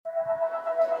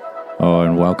Oh,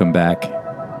 and welcome back.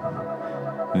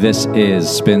 This is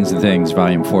Spins and Things,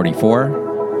 Volume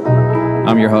 44.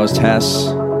 I'm your host, Hess.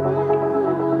 And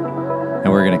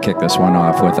we're going to kick this one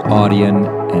off with Audien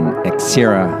and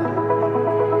Exira.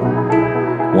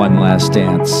 One Last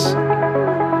Dance.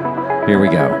 Here we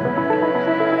go.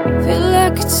 Feel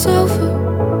like it's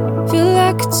over. Feel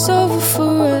like it's over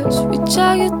for us. Reach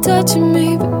out, you're touching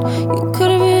me, but you could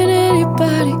have been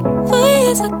anybody. For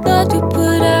years I thought you,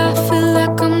 but I feel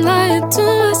like I'm lying to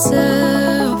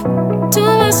myself. To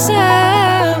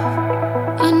myself.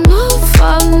 I know I'm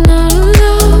falling out of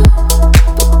love,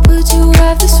 but would you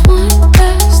have this one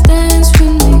last dance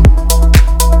with me?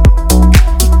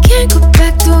 You can't go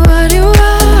back to what it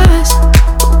was,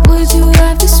 but would you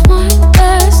have this one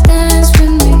last dance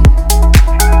with me?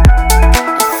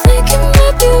 I think it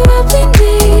might be what we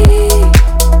need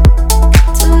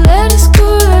to let us go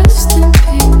rest in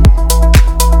peace.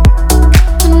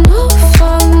 I know we're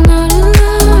falling out of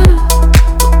love,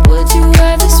 but would you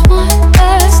have this one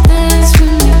last dance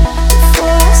with me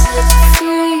before I set you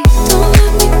free? Don't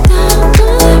let me down,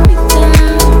 don't let me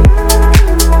down.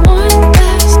 One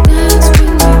last dance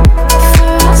with me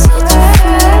before I set you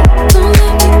free. Don't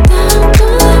let me down,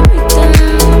 don't let me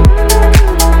down.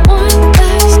 One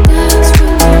last dance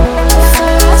with me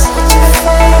before I set you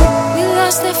free. We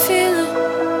lost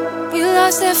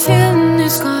that feeling,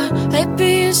 it's gone. Like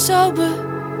being sober,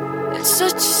 it's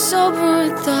such a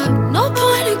sobering thought. No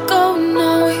point in going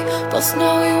on, we both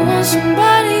know we want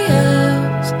somebody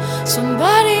else,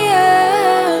 somebody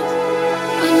else.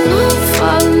 I know I'm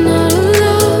falling out of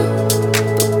love,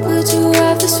 but would you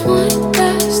have this one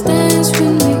last dance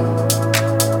with me?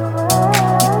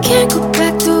 You can't go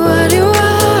back to what it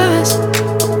was,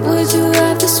 but would you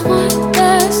have this one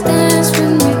last dance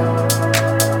with me?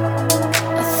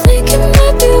 I think it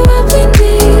might be what we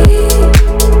need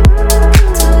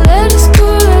to let us go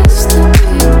rest in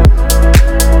peace.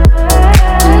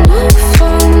 I know we're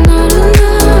falling out of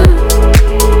love,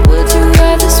 but would you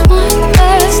have this one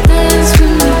last dance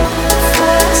with me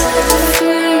before I set you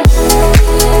free?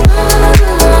 Before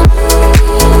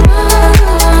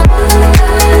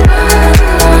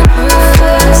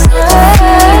I set you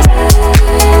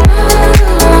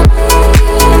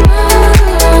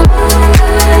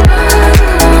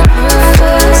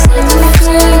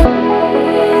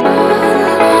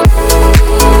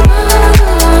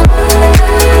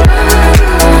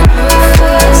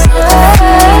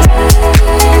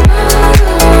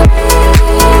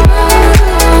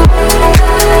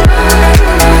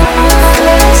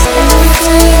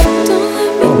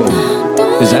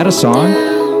Is that a song?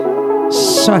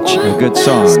 Such a good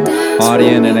song.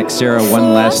 Audien and Exira,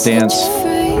 One Last Dance.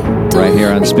 Right here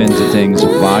on Spins and Things,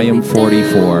 Volume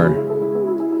 44.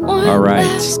 All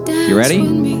right. You ready?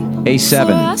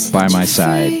 A7 by my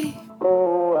side.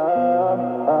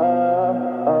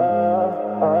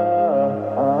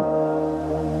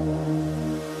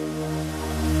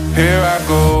 Here I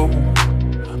go,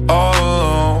 all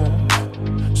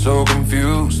alone, so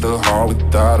confused, a heart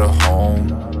without a home.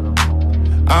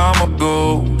 I'm a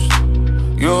ghost,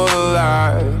 you're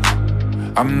alive.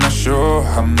 I'm not sure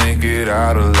I'll make it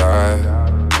out alive.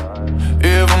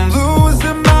 If I'm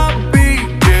losing my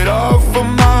beat, get off of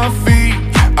my feet.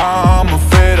 I'm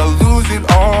afraid I'll lose it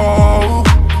all.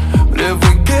 But if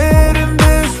we're getting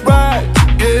this right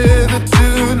together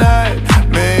tonight,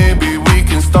 maybe we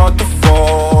can start to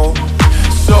fall.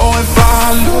 So if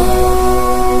I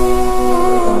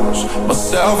lose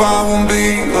myself, I won't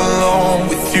be alone.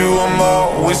 With you, I'm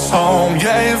always home.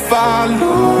 Yeah, if I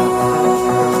lose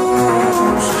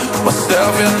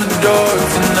myself in the dark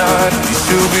tonight, you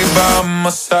should be by my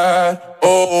side.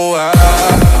 Oh,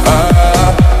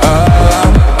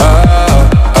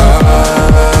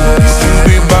 you should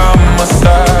be by my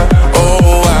side. Oh,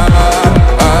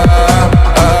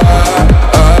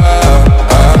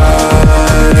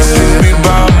 you should be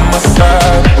by my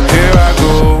side. Here I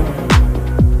go,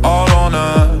 all or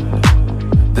none.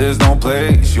 There's no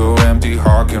place your empty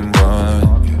heart can run.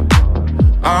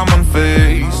 I'm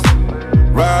unfazed,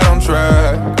 right on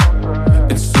track.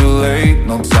 It's too late,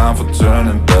 no time for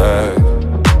turning back.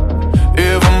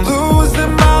 If I'm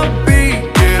losing my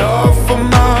beat, get off of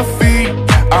my feet.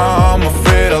 I'm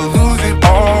afraid I'll lose it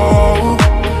all.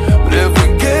 But if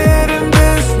we're getting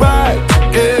this right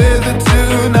together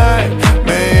tonight,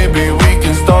 maybe we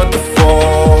can start to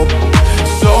fall.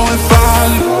 So if I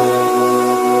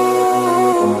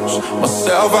lose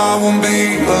myself, I won't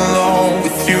be alone.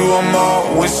 With you, I'm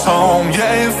always home.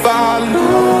 Yeah, if I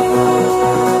lose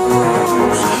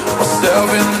myself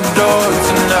in the dark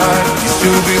tonight, you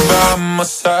should be by my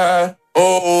side.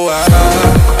 Oh,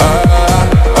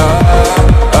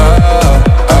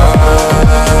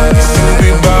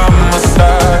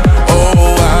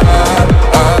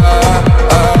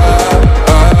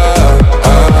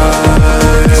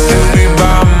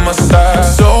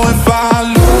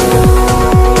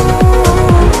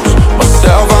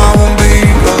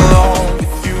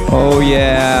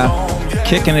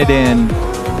 kicking it in.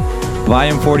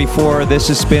 Volume 44, this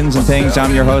is Spins and Things.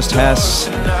 I'm your host, Hess.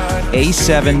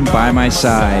 A7 by my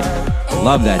side.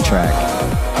 Love that track.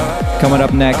 Coming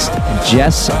up next,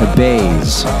 Jess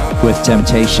Bays with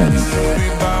Temptation.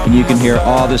 And you can hear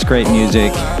all this great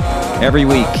music every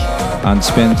week on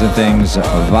Spins and Things,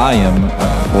 Volume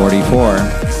 44.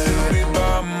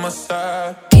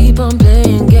 Keep on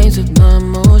playing games with my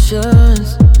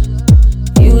emotions.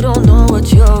 You don't know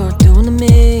what you're doing to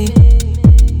me.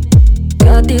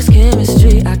 Got this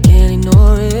chemistry, I can't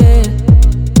ignore it.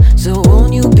 So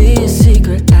won't you be a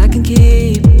secret I can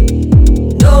keep?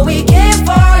 No, we can't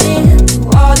fall into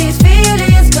all these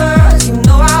feelings, 'cause you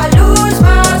know I lose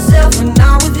myself when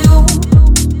I'm with you.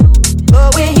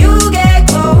 But when you get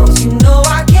close, you know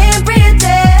I can't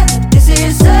pretend this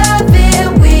is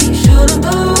something we shouldn't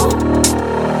do.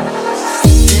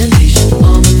 Temptation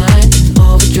on my mind, and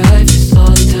overdrive this all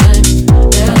the time.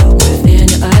 That look within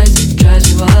your eyes, it drives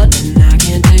me wild, and I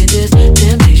can't take this.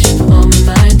 Temptation on my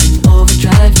mind, and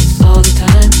overdrive this all the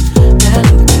time. That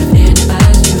look within your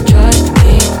eyes, you drive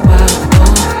me wild.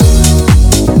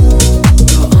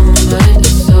 You're on my mind,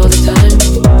 it's all the time.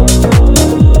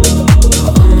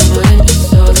 You're on my mind,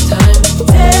 it's all the time.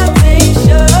 Temptation.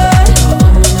 You're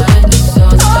on my mind, it's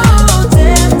all the time. Oh,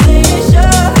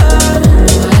 temptation. You're on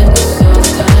my mind, it's all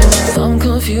the time. I'm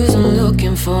confused, I'm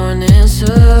looking for an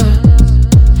answer.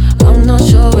 I'm not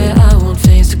sure where I want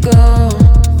things to go.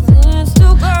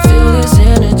 Feel this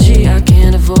energy, I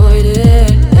can't avoid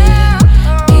it.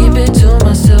 Keep it to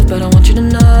myself, but I want you to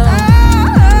know.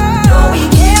 No, we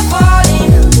can't fall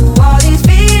into all these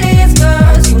feelings,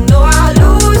 'cause you know I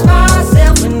lose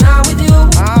myself when I'm with you.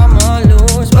 I'ma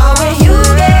lose myself. But when you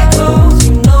get close,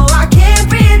 you know I can't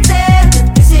pretend that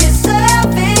this is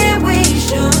something we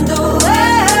shouldn't do.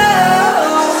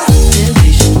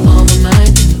 Temptation on my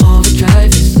mind, and overdrive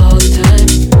this all the time.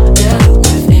 That look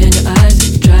within your eyes,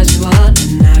 it drives me wild,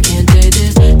 and I can't take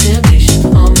this. Temptation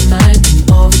on my mind, and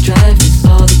overdrive this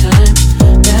all the time.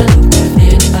 That look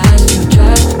within your eyes, you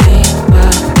drive me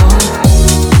wild. You're on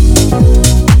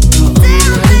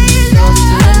my mind, it's all the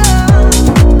time.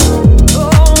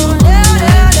 On my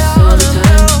mind, it's all the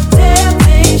time.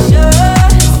 Temptation.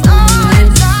 On my mind,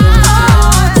 it's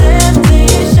all the time.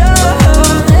 Temptation.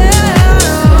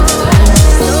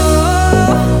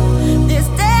 This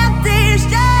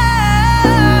temptation.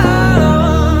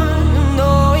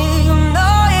 You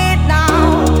know it now.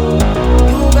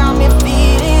 You got me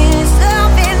feeling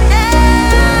something now.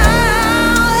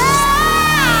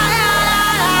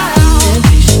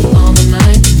 Temptation on my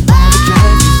mind,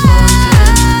 overdrive this all the time.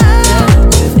 That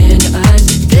look within your eyes,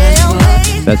 it drives me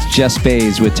wild. That's Jess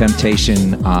Bays with Temptation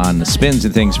on Spins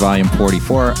and Things, Volume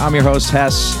 44. I'm your host,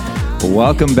 Hess.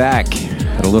 Welcome back.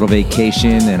 Had a little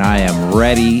vacation, and I am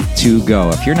ready to go.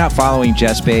 If you're not following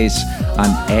Jess Bays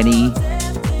on any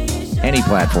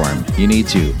platform, you need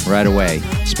to right away,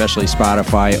 especially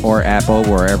Spotify or Apple,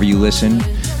 wherever you listen.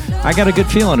 I got a good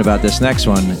feeling about this next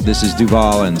one. This is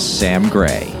Duval and Sam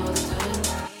Gray.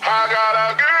 I got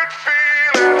a good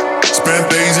feeling. Spent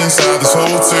days inside this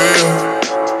hotel,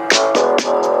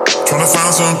 trying to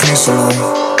find some peace of mind.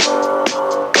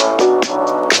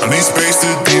 I need space to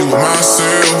deal with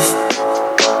myself.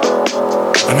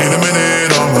 I need a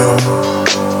minute on my own.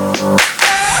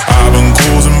 I've been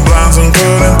closing blinds and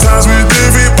cutting ties with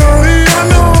everybody I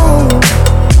know.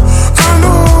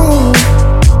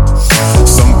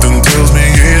 Something tells me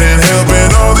it ain't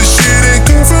helping. All this shit ain't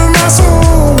good for my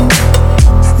soul.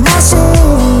 My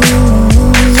soul.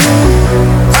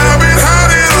 I've been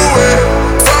hiding away,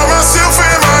 found myself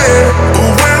in my head.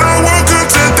 But when I woke up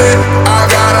today, I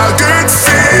got a good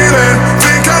feeling.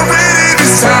 Think I'm ready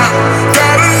this time.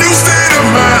 Got a new state of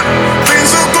mind.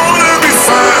 Things are gonna be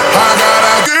fine. I got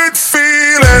a good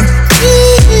feeling.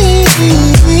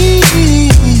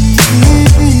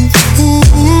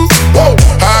 Whoa.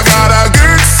 I got a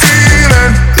good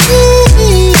feeling.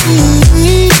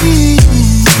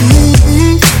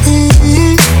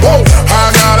 Whoa.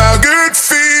 I got a good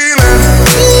feeling.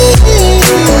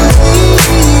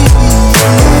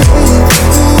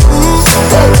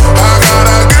 Whoa. I got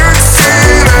a good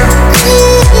feeling.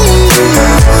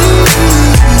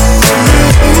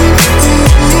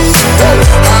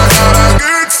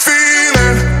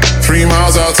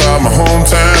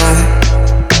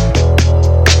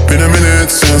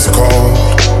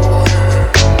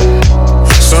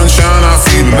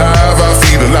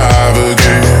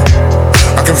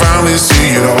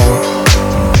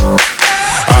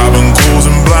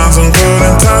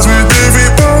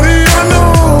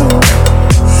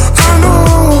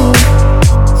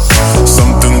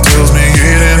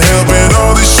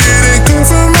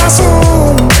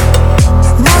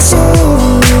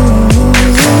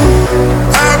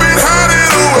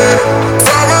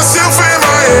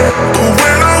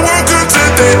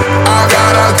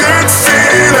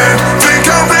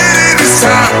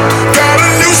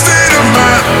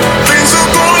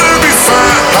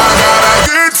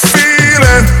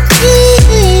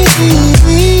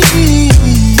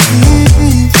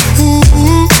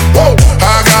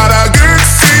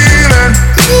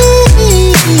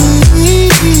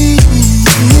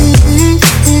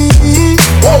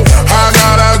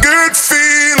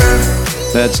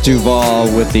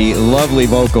 Duval with the lovely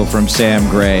vocal from Sam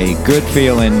Gray. Good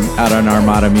feeling out on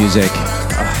Armada Music.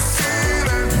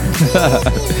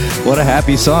 What a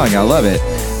happy song. I love it.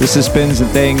 This is Spins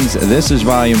and Things. This is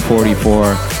volume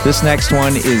 44. This next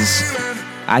one is,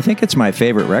 I think it's my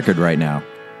favorite record right now.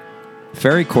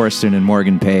 Ferry Corsten and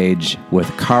Morgan Page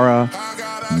with Cara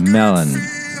Melon.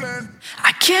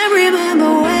 I can't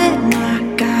remember when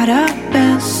I got up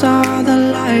and saw the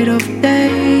light of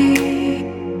day.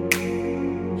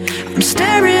 I'm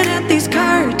staring at these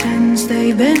curtains,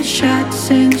 they've been shut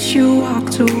since you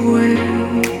walked away.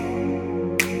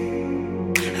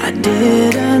 I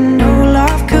didn't know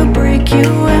love could break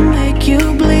you and make you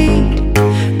bleed,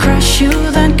 crush you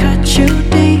then cut you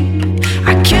deep.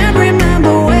 I can't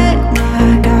remember when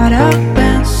I got up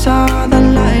and saw the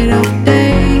light of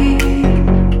day.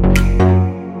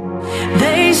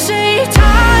 They say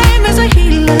time is a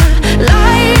healer,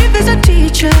 life is a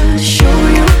teacher, show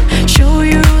you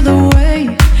the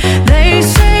way. They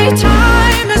say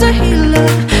time is a healer,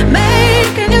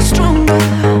 making you stronger.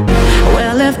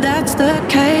 Well, if that's the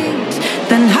case,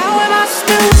 then how am I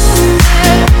still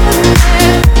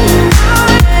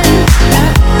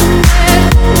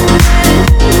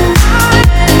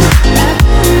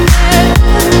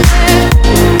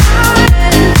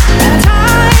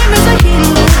time is a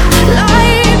healer,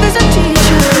 life is a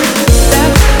teacher.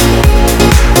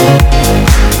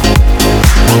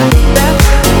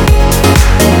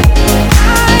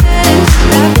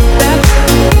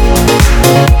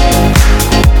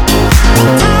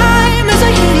 Time is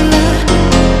a healer.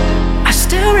 I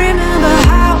still remember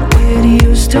how it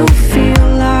used to feel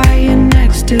lying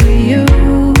next to you.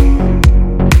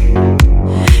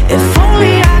 If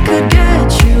only I could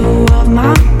get you off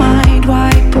my mind,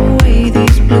 wipe away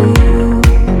these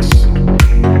blues.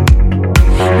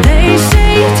 They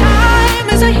say time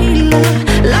is a healer,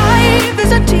 life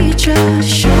is a teacher,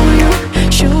 show you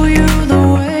the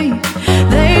way.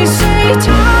 They say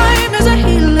time is a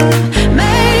healer,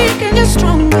 making you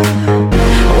stronger.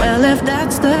 Well, if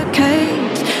that's the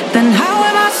case, then how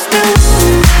am I still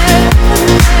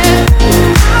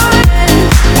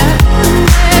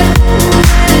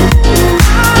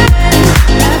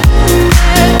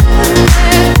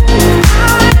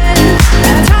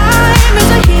time is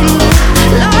a healer,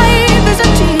 life is a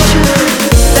teacher.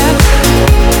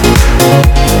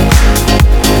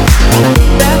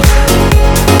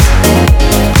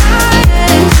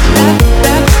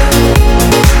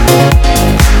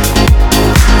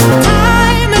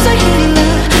 Time is a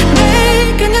healer,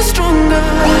 making you stronger.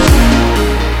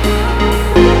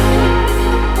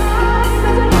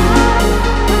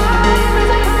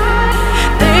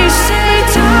 They say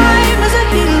time is a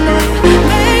healer,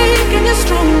 making you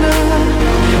stronger.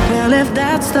 Well, if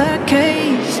that's the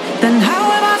case, then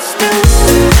how am I still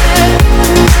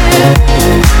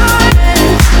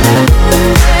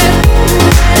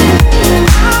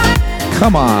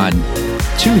Come on.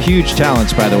 Two huge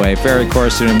talents, by the way, Ferry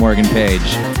Corsten and Morgan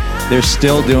Page. They're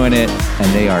still doing it,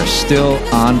 and they are still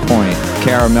on point.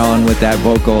 Cara Melon with that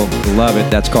vocal, love it.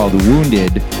 That's called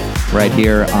Wounded, right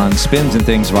here on Spins and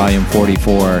Things, Volume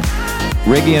 44.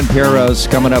 Riggy and Piros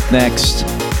coming up next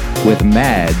with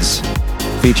Mads,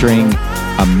 featuring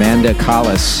Amanda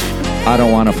Collis. I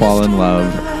Don't Want to Fall in Love.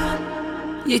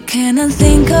 You cannot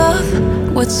think of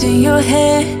what's in your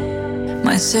head.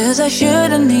 Mine says I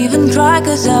shouldn't even try,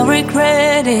 cause I'll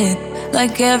regret it.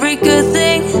 Like every good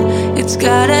thing, it's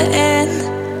gotta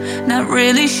end. Not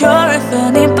really sure if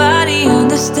anybody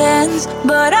understands,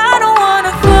 but I don't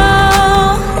wanna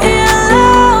fall in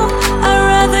love. I'd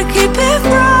rather keep it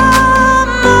from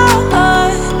my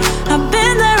heart. I've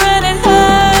been there and it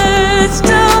hurts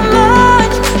too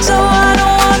much, so I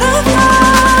don't wanna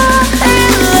fall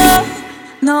in love.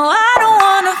 No, I don't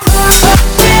wanna fall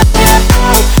in love.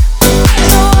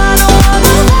 So I don't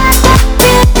wanna fall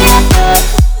in love.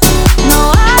 No,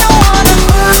 I don't wanna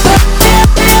fall in love.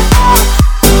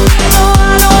 So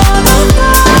I don't wanna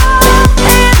fall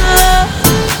in love.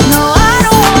 No, I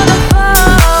don't wanna fall.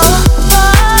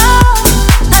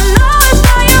 I know it's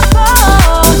not your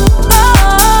fault,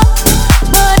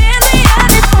 but in the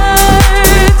end it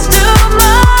hurts too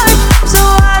much, so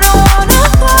I don't wanna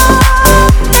fall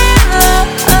in love.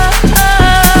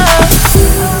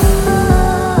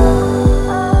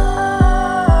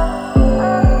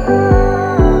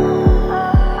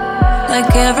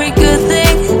 Like every good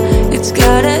thing, it's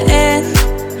gotta end.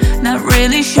 Not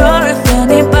really sure if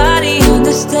anybody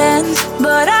understands,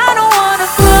 but I don't wanna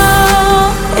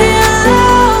fall in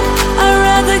love. I'd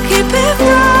rather keep it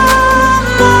from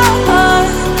my heart.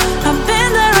 I've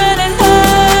been there and it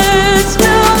hurts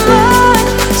too much,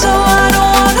 so I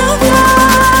don't wanna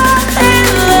fall in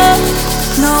love.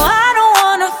 No,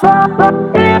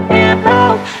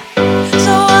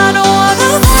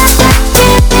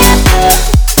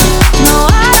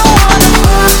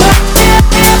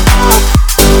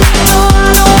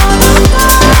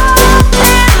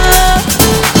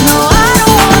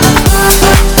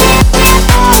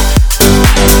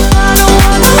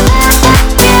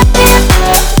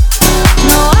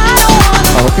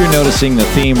 you're noticing the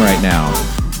theme right now.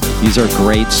 These are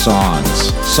great songs.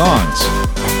 Songs,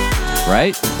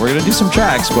 right? We're going to do some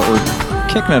tracks, but we're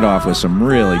kicking it off with some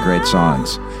really great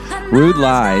songs. Rude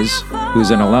Lies, who's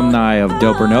an alumni of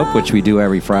Dope or Nope, which we do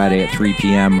every Friday at 3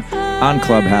 p.m. on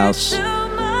Clubhouse.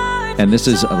 And this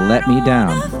is Let Me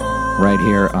Down, right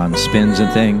here on Spins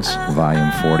and Things,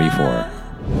 Volume 44.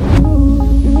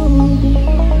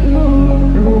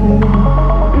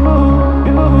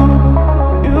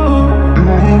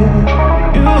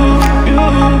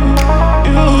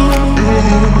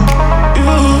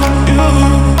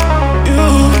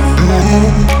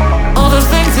 All the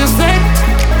things you say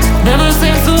never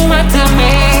seem to right to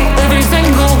me. Every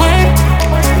single way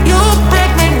you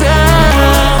break me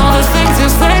down. All the things you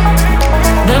say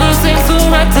never seem to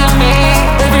right to me.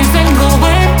 Every single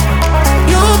way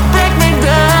you break me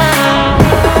down.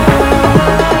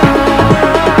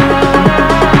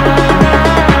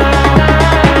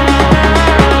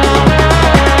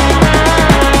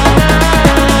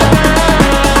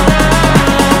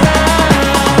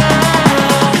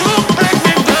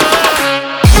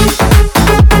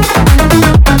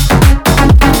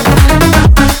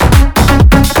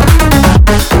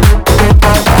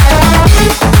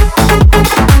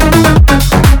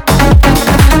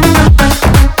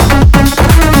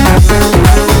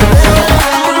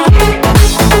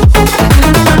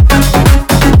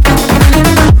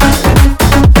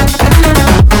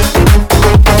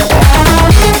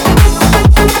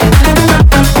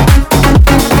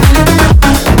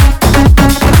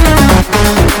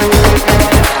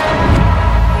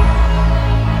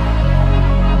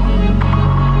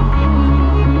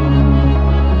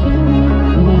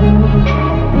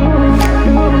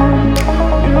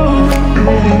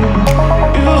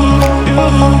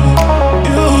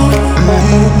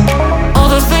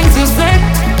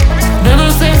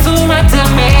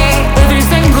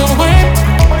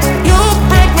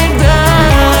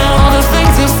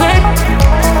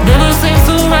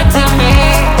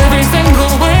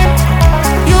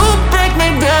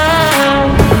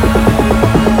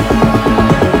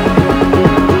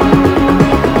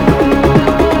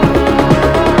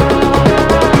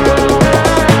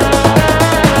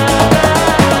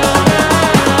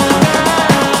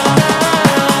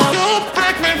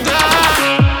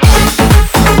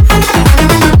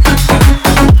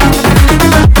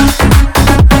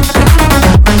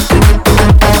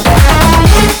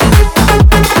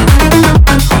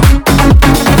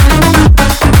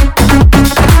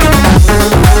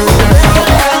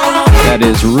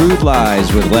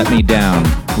 With Let Me Down.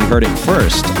 We heard it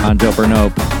first on Dope or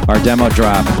Nope, our demo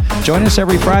drop. Join us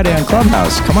every Friday on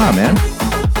Clubhouse. Come on, man.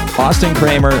 Austin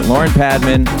Kramer, Lauren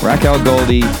Padman, Raquel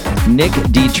Goldie, Nick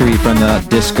Dietrich from the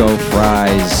Disco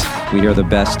Fries. We hear the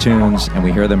best tunes, and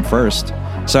we hear them first.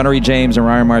 Sonnery James and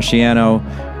Ryan Marciano,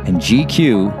 and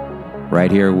GQ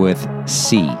right here with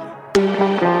C.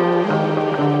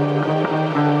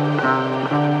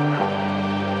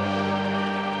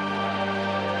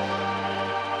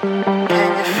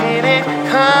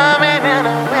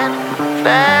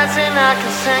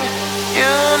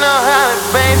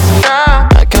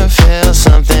 I can feel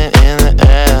something in the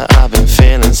air. I've been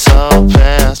feeling so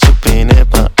blessed. You've been it,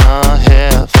 but I'm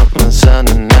here for my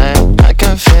Sunday night. I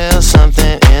can feel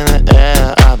something in the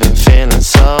air. I've been feeling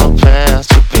so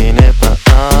blessed. You've been it, but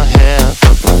I'm here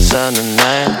for my Sunday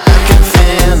night. I can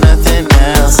feel nothing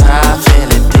else. I feel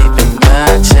it deep in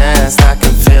my chest. I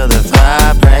can feel the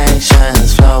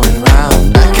vibrations flowing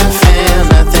round. I can feel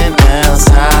nothing else.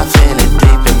 I feel it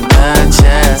deep in my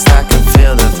chest. I can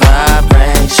feel the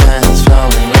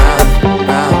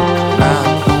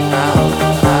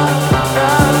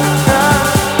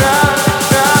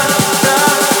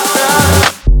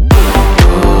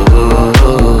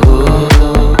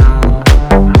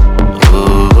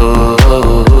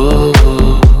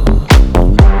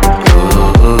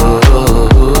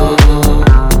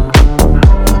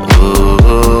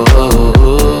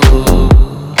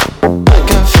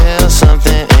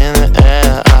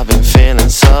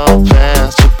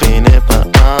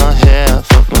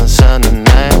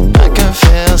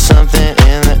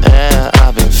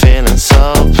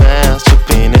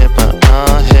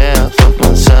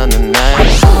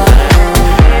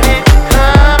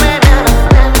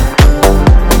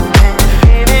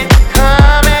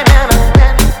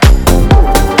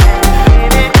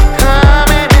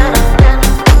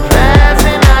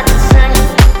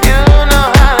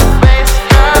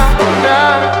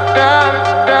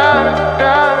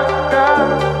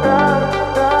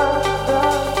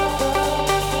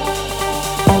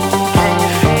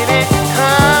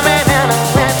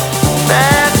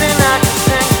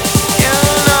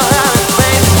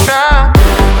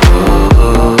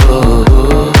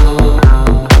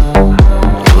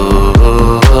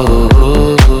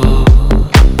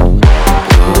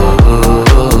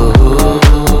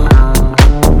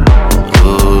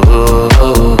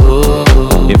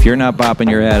If you're not bopping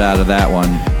your head out of that one,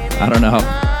 I don't know.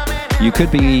 You could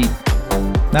be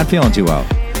not feeling too well.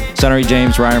 Sonny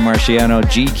James, Ryan Marciano,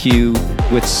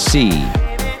 GQ with C.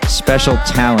 Special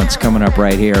talents coming up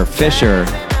right here. Fisher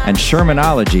and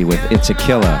Shermanology with It's a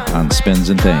Killer on Spins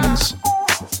and Things.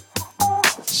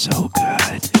 So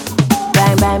good.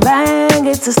 Bang, bang, bang,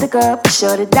 it's a stick up.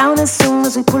 Shut it down as soon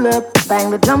as we pull up. Bang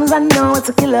the drums, I know it's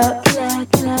a killer. Killer,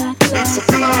 killer,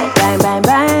 killer. Bang, bang,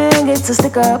 bang, it's a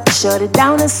stick up. Shut it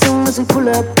down as soon as we pull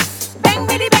up. Bang,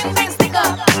 bitty, bang, bang, stick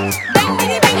up. Bang,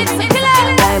 bitty, bang, it's a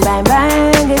killer. Bang, bang,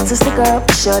 bang, it's a stick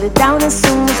up. Shut it down as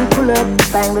soon as we pull up.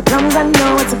 Bang the drums, I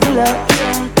know it's a killer.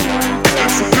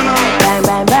 Bang,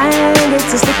 bang, bang,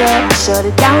 it's a stick up. Shut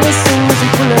it down as soon as we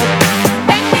pull up.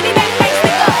 Bang, bitty, bang, bang,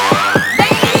 stick up.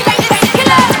 Bang, bitty, bang, it's a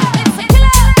killer. It's a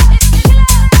killer.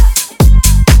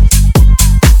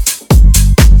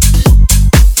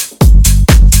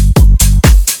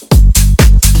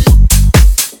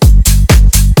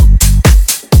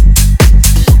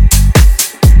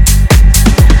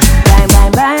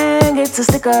 It's a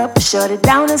stick up, shut it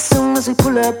down as soon as we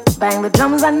pull up. Bang the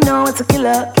drums, I know it's a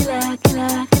killer. Killer,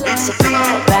 killer, killer.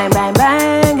 Bang, bang,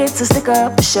 bang, it's a stick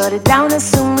up, shut it down as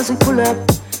soon as we pull up.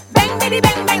 Bang, bitty,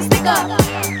 bang, bang, stick up.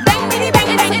 Bang, bitty, bang,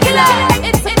 it's a killer.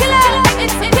 It's a killer.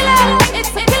 It's a killer. It's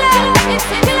a killer. It's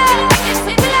a killer. It's a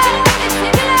killer. It's a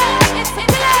killer. It's a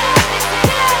killer.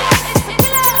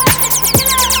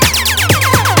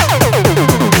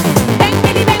 Bang,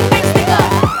 bitty, bang, bang, stick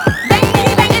up. Bang,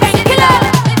 bitty, bang, it's a killer.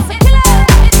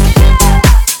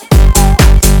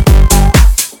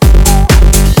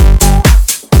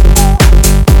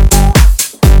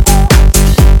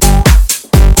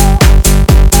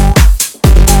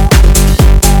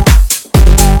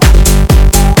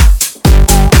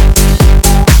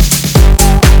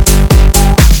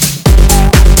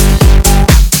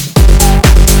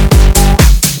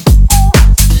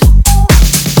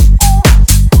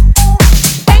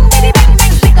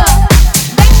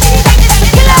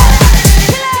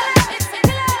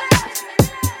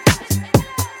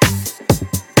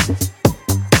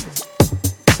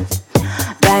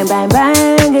 Bang,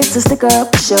 bang, it's a stick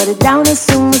up. Shut it down as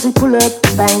soon as we pull up.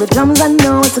 Bang the drums, I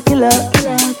know it's a killer.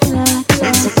 Killer, killer,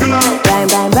 killer. Bang,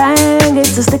 bang, bang,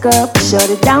 it's a stick up. Shut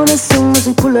it down as soon as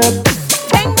we pull up.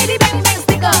 Bang, bitty, bang, bang,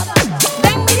 stick up.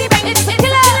 Bang, bitty, bang, it's a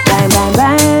killer. Bang, bang,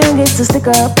 bang, it's a stick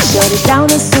up. Shut it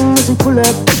down as soon as we pull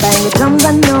up. Bang the drums,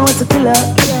 I know it's a killer.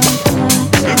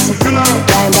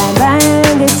 Bang, bang,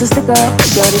 bang, it's a stick up.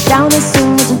 Shut it down as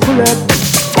soon as we pull up.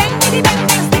 Bang, bitty, bang,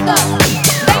 bang, stick up.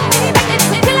 Bang, bitty, bang,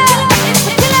 it's a killer.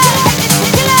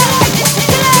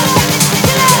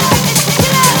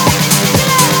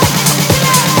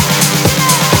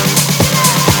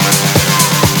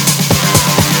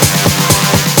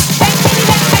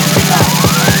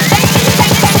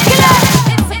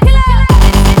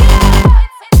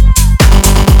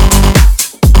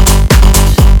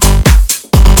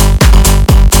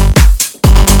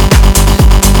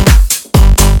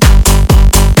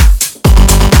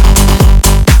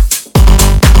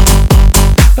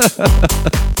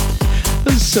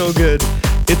 So good.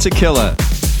 It's a killer.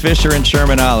 Fisher and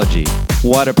Shermanology.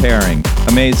 What a pairing.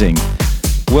 Amazing.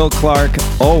 Will Clark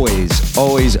always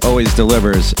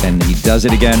delivers, and he does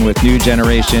it again with New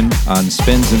Generation on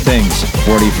Spins and Things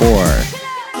 44.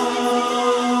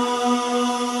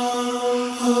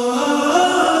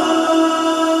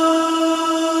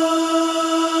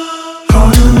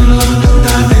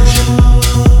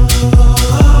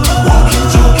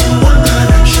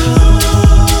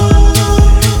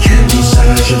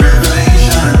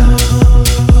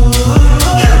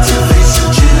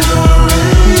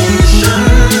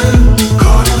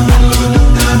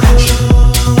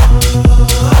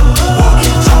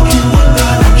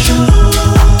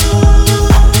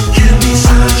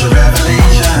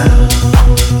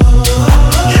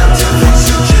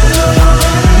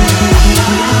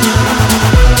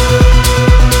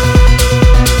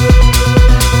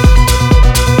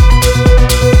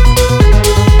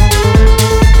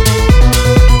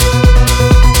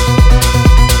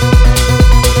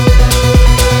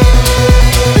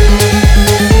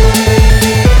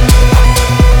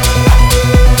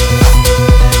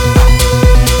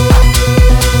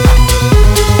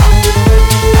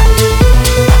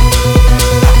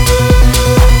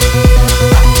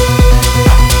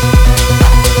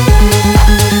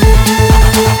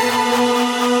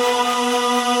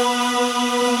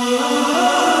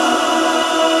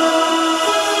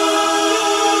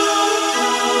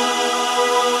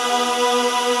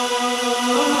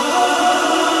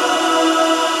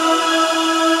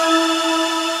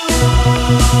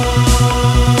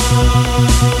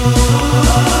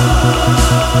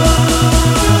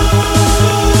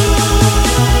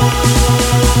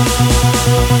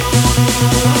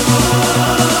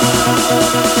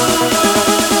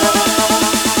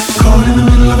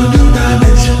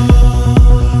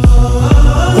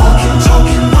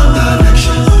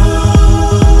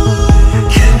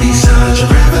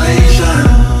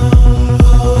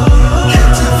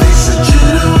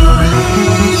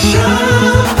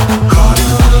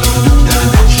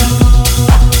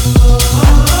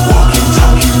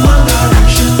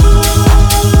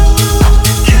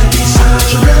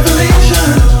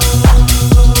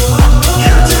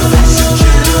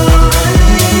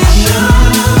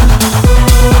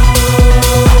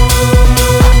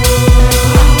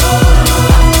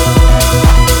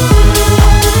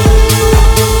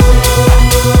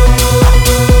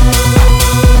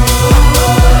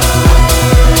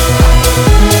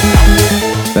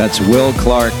 Will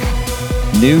Clark,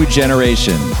 New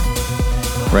Generation.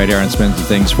 Right here on Spins and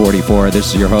Things 44.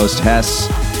 This is your host,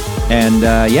 Hess. And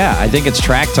I think it's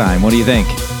track time. What do you think?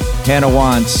 Hannah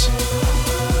wants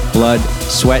Blood,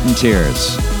 Sweat, and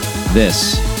Tears.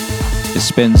 This is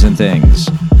Spins and Things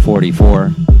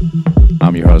 44.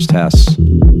 I'm your host, Hess.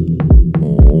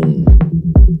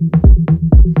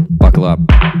 Buckle up.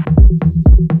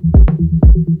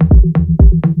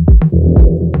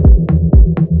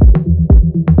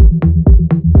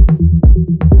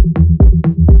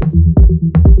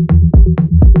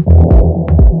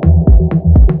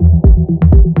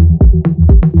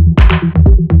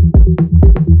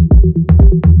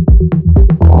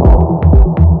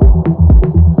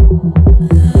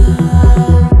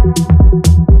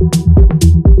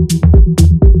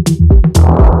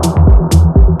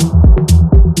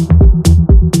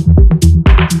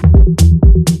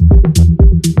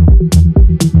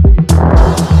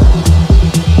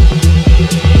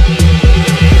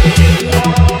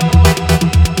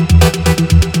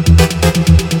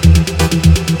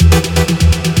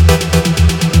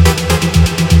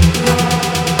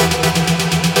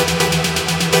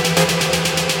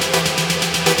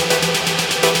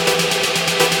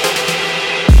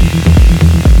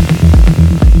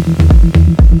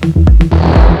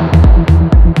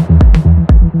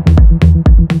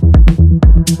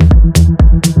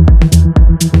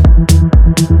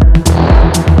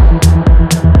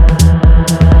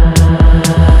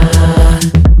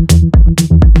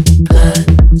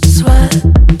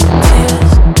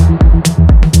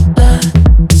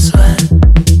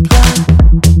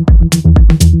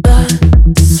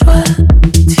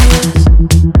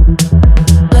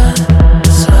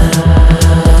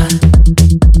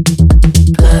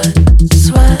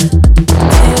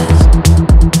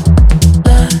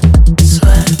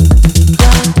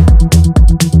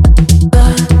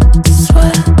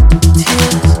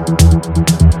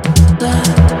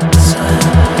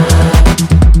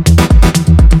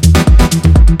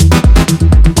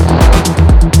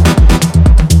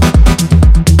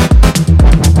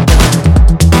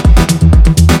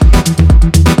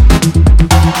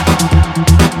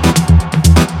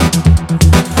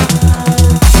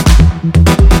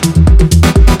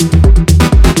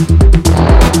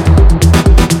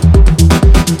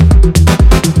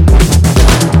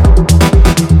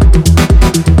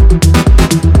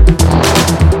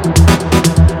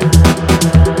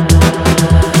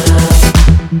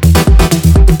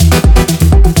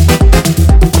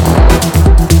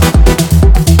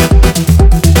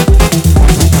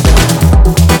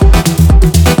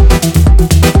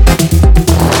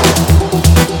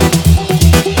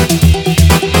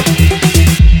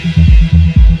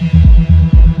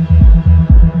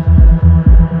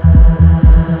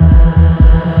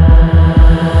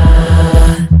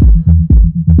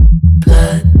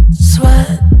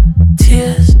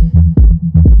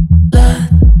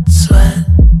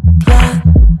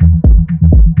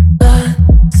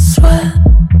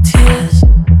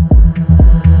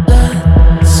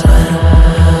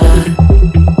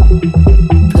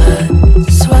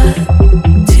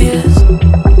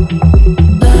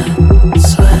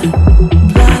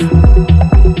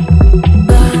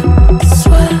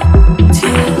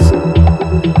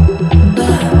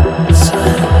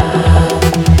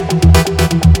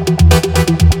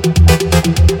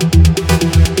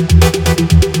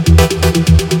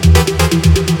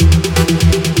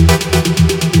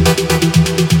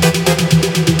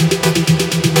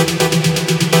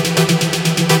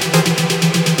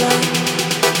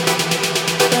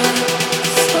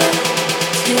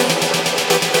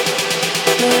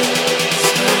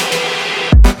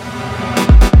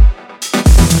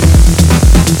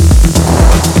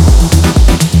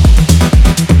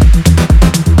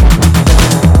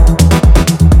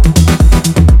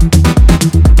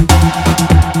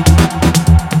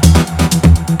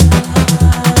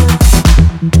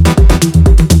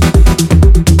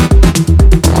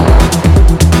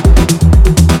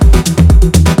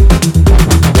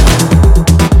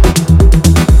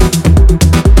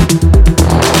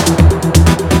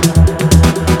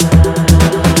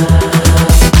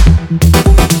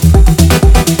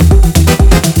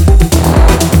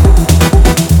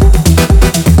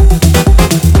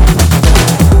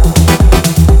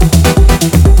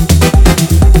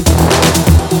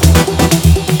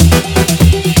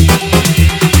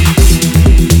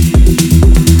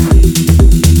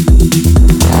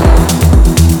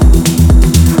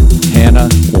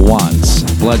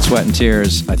 Blood, Sweat, and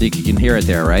Tears. I think you can hear it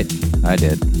there, right? I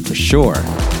did, for sure.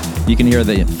 You can hear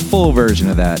the full version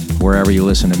of that wherever you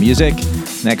listen to music.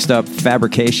 Next up,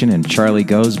 Fabrication and Charlie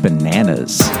Goes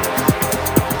Bananas.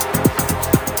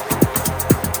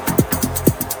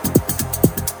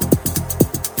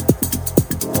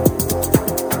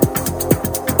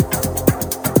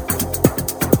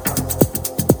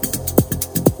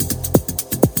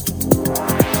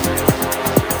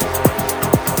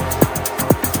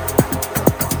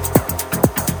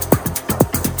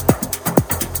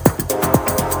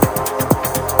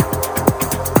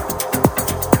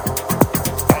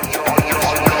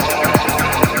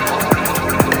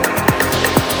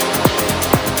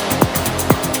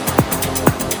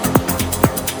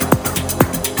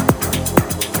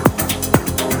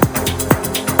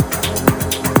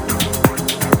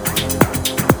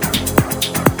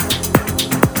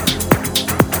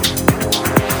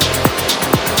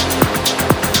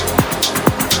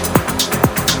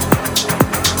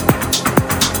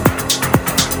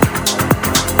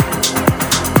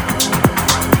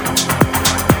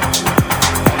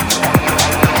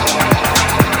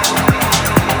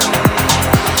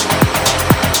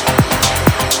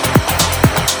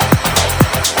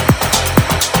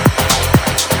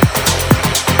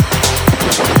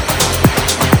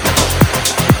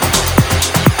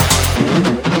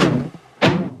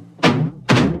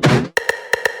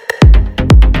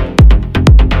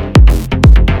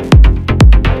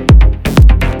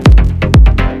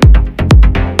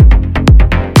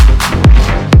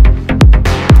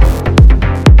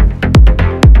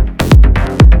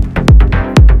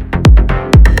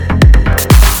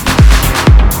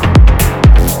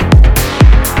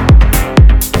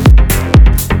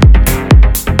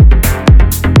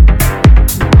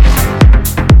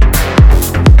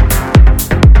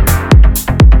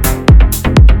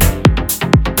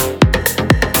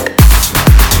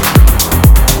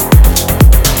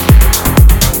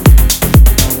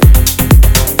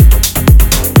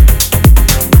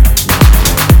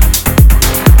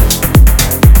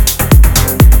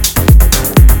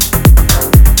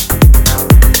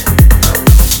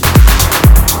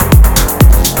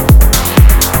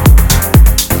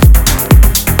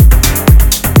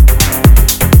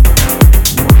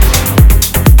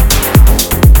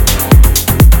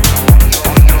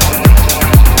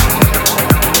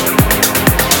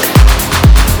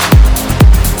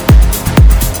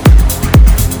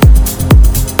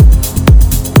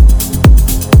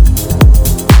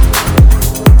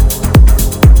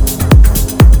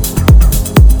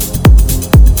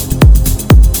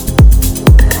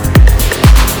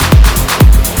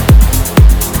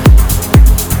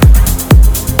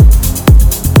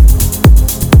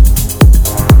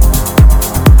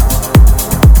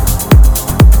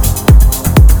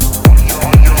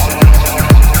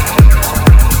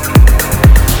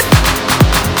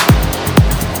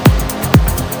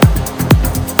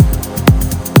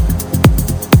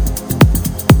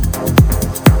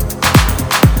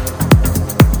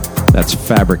 That's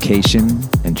Fabrication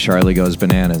and Charlie Goes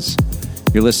Bananas.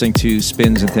 You're listening to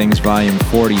Spins and Things Volume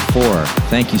 44.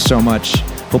 Thank you so much.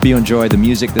 Hope you enjoyed the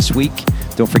music this week.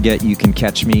 Don't forget you can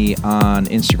catch me on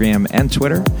Instagram and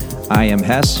Twitter. I am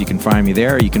Hess. You can find me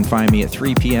there. You can find me at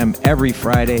 3 p.m. every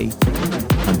Friday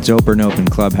on Doper and Open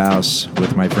Clubhouse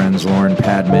with my friends Lauren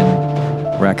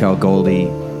Padman, Raquel Goldie,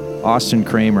 Austin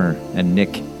Kramer, and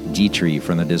Nick Dietrich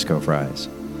from the Disco Fries.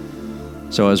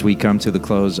 So as we come to the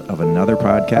close of another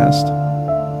podcast,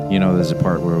 you know there's a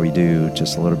part where we do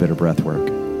just a little bit of breath work.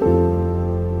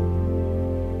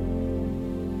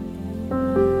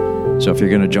 So if you're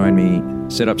going to join me,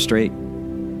 sit up straight,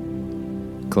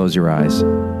 close your eyes.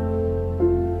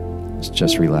 Let's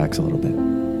just relax a little bit.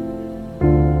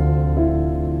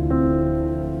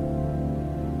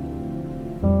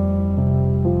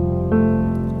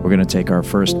 We're going to take our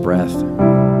first breath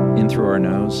in through our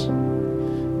nose.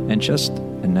 And just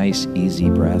a nice, easy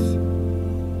breath.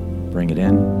 Bring it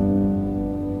in.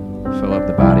 Fill up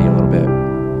the body a little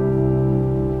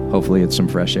bit. Hopefully it's some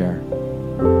fresh air.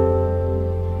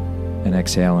 And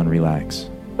exhale and relax.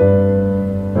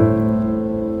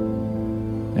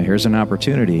 Now here's an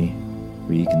opportunity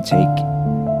where you can take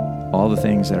all the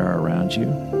things that are around you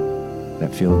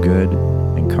that feel good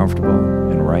and comfortable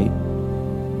and right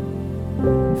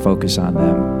and focus on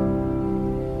them.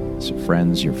 So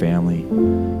friends, your family,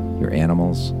 your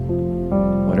animals,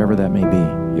 whatever that may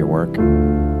be, your work.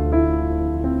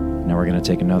 Now we're going to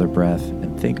take another breath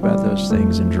and think about those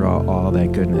things and draw all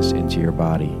that goodness into your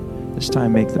body. This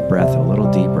time make the breath a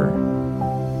little deeper.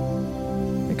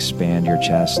 Expand your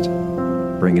chest,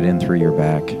 bring it in through your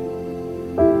back,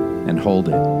 and hold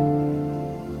it.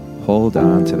 Hold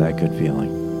on to that good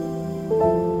feeling.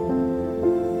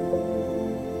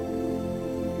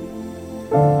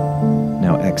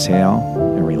 Now exhale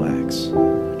and relax.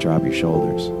 Drop your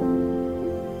shoulders.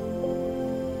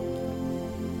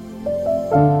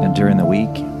 And during the week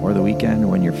or the weekend,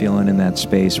 when you're feeling in that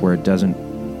space where it doesn't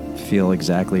feel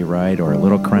exactly right or a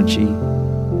little crunchy,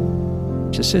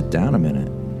 just sit down a minute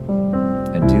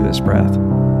and do this breath.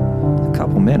 A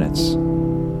couple minutes.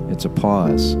 It's a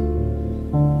pause.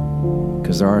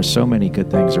 Because there are so many good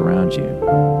things around you.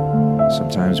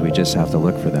 Sometimes we just have to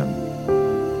look for them.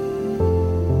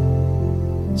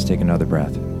 Let's take another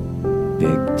breath.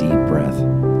 Big, deep breath.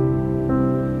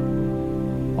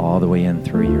 All the way in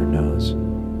through your nose.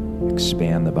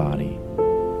 Expand the body.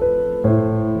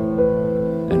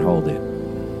 And hold it.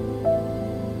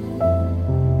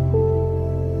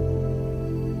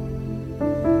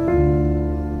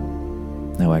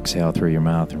 Now exhale through your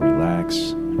mouth and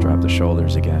relax. Drop the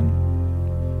shoulders again.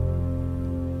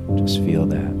 Just feel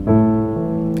that.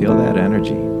 Feel that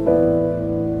energy.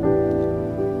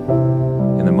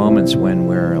 In the moments when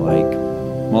we're like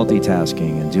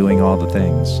multitasking and doing all the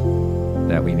things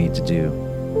that we need to do,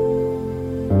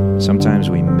 sometimes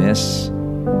we miss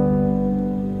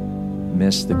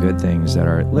the good things that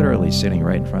are literally sitting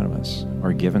right in front of us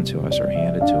or given to us or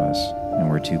handed to us, and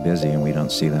we're too busy and we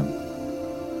don't see them.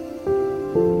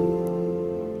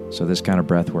 So this kind of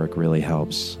breath work really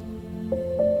helps.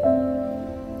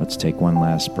 Let's take one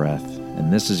last breath.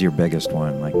 And this is your biggest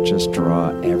one. Like just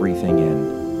draw everything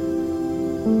in.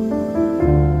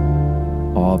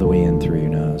 All the way in through your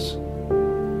nose.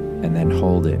 And then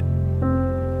hold it.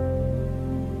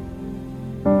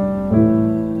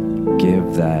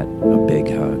 Give that a big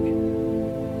hug.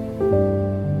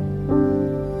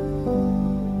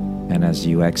 And as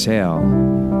you exhale,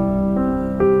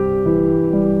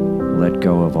 let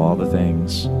go of all the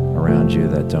things around you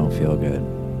that don't feel good.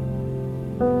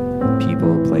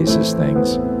 People, places,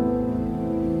 things.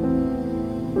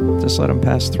 Just let them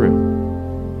pass through.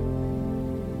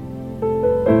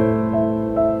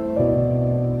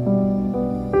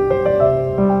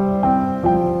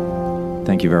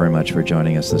 Thank you very much for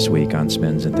joining us this week on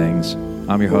Spins and Things.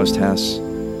 I'm your host, Hess.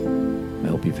 I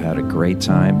hope you've had a great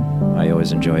time. I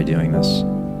always enjoy doing this.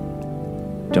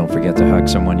 Don't forget to hug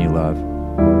someone you love.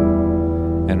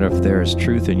 And if there is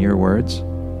truth in your words,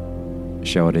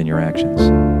 show it in your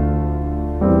actions.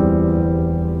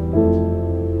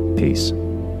 Peace.